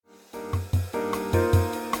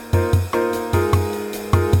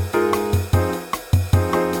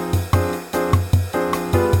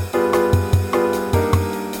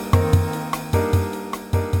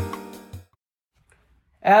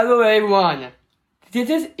Hello everyone, this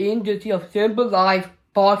is Industry of Simple Life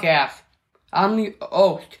podcast. I'm the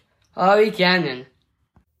host, Harry Cannon.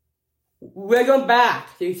 Welcome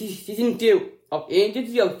back to season 2 of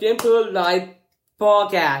Industry of Simple Life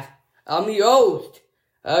podcast. I'm the host,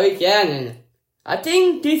 Harry Cannon. I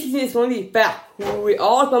think this season is only back with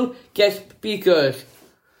awesome guest speakers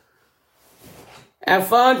and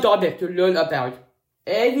fun topics to learn about.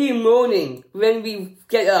 Every morning when we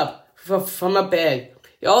get up from our bed,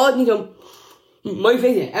 we all need some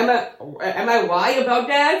motivation. Am I right about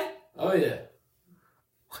that? Oh yeah.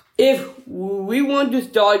 If we want to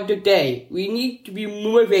start the day, we need to be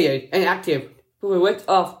motivated and active for the rest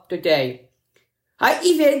of the day. I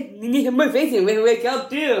even need some motivation when I wake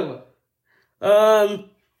up too.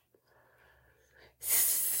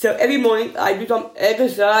 So every morning I do some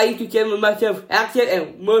exercise to get myself active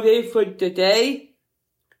and motivated for the day.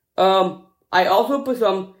 I also put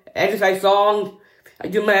some exercise songs. I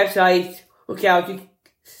do my exercise. Okay, I'll just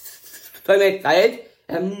so I'm excited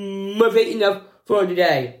and motivated enough for the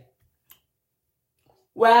day.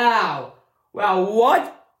 Wow,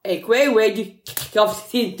 what a great way to kick off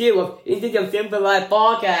season 2 of Industry of Simple Life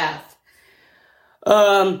podcast.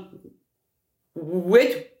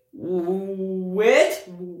 With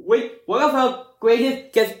one of our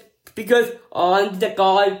greatest guest speakers on the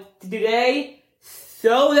call today.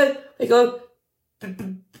 So let's go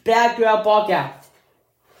back to our podcast.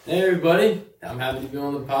 Hey everybody, I'm happy to be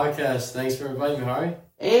on the podcast. Thanks for inviting me, Harry.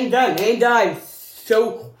 Anytime.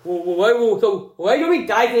 So why don't we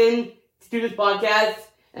dive in to this podcast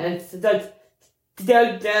and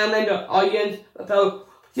tell them and the audience about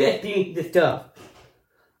just being the stuff.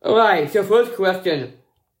 Alright, so first question.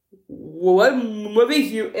 What motivates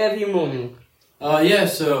you every morning?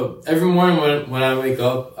 So every morning when I wake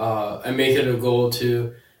up, I make it a goal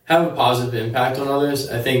to have a positive impact on others.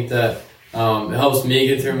 I think that it helps me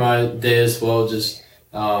get through my day as well, just,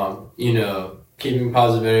 keeping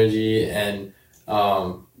positive energy and,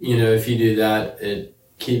 if you do that, it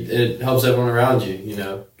helps everyone around you,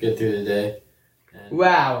 get through the day.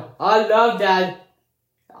 Wow, I love that.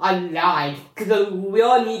 I lied, because we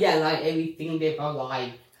all need that like every single day of our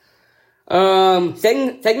life.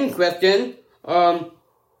 Second question,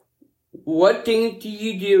 what things do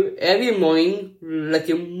you do every morning, like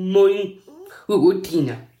your morning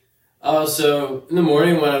routine? So in the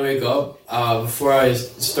morning when I wake up, before I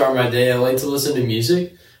start my day, I like to listen to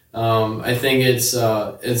music. I think it's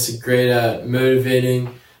great at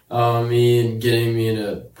motivating me and getting me in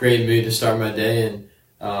a great mood to start my day, and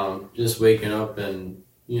just waking up and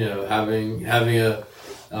having a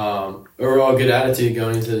overall good attitude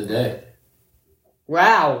going into the day.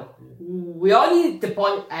 Wow, we all need the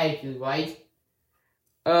positive attitude, right?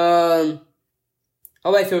 Alright,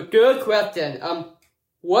 so third question,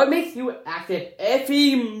 what makes you active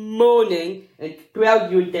every morning and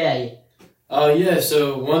throughout your day?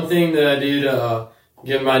 So one thing that I do to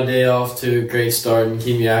get my day off to a great start and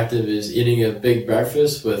keep me active is eating a big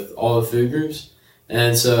breakfast with all the food groups.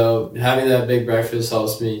 And so having that big breakfast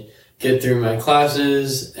helps me get through my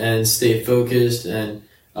classes and stay focused and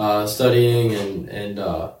studying, and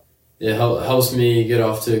it helps me get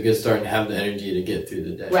off to a good start and have the energy to get through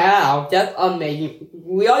the day. Wow, that's amazing.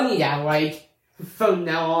 We all need that, right? From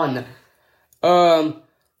now on.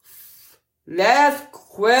 Last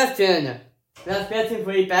question for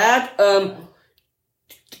that.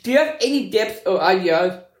 Do you have any tips or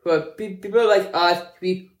ideas for people like us to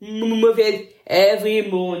be motivated every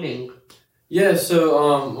morning? Yeah,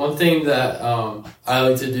 so one thing that I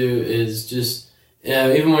like to do is just,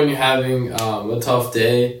 even when you're having a tough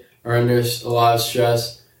day or under a lot of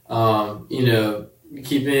stress,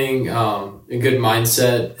 keeping a good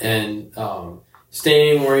mindset and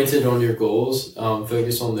staying oriented on your goals,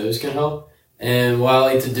 focus on those can help. And what I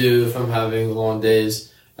like to do if I'm having long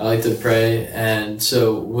days, I like to pray. And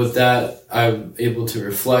so with that, I'm able to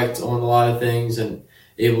reflect on a lot of things and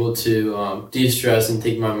able to de-stress and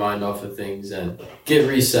take my mind off of things and get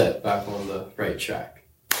reset back on the right track.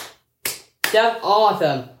 That's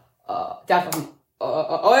awesome. That's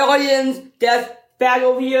audience, that's back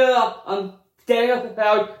over here. I'm telling us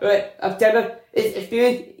about his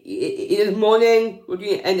experience in this morning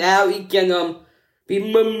routine, and how he can be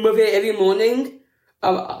motivated every morning.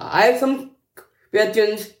 I have some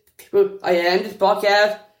questions for I end this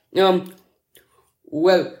podcast.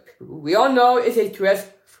 Well, we all know it's a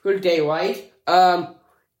stressful day, right?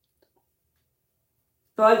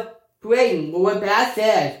 But praying, what that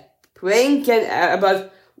says, praying can help us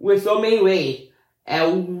with so many ways.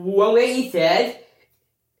 And one way he said,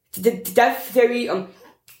 that's very,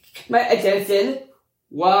 my attention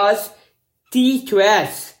was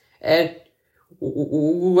de-stress. And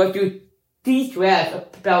what to de-stress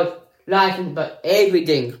about life and about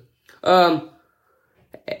everything. And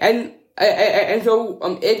so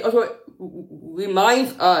it also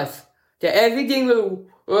reminds us that everything will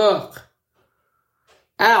work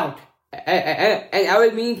out and how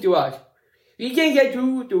it means to us. We can get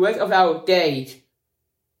through the rest of our days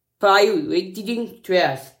by reducing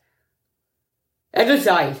stress,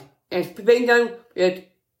 exercise, and spending time with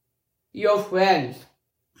your friends.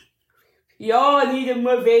 We all need a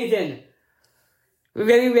motivation. When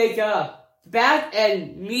we wake up, Bat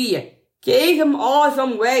and me gave them all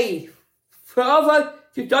some ways for us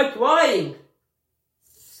to start trying.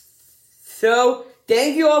 So,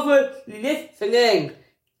 thank you all for listening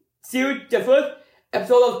to the first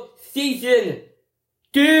episode of Season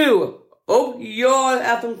 2. Hope you all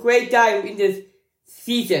have some great time in this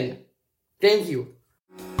season. Thank you.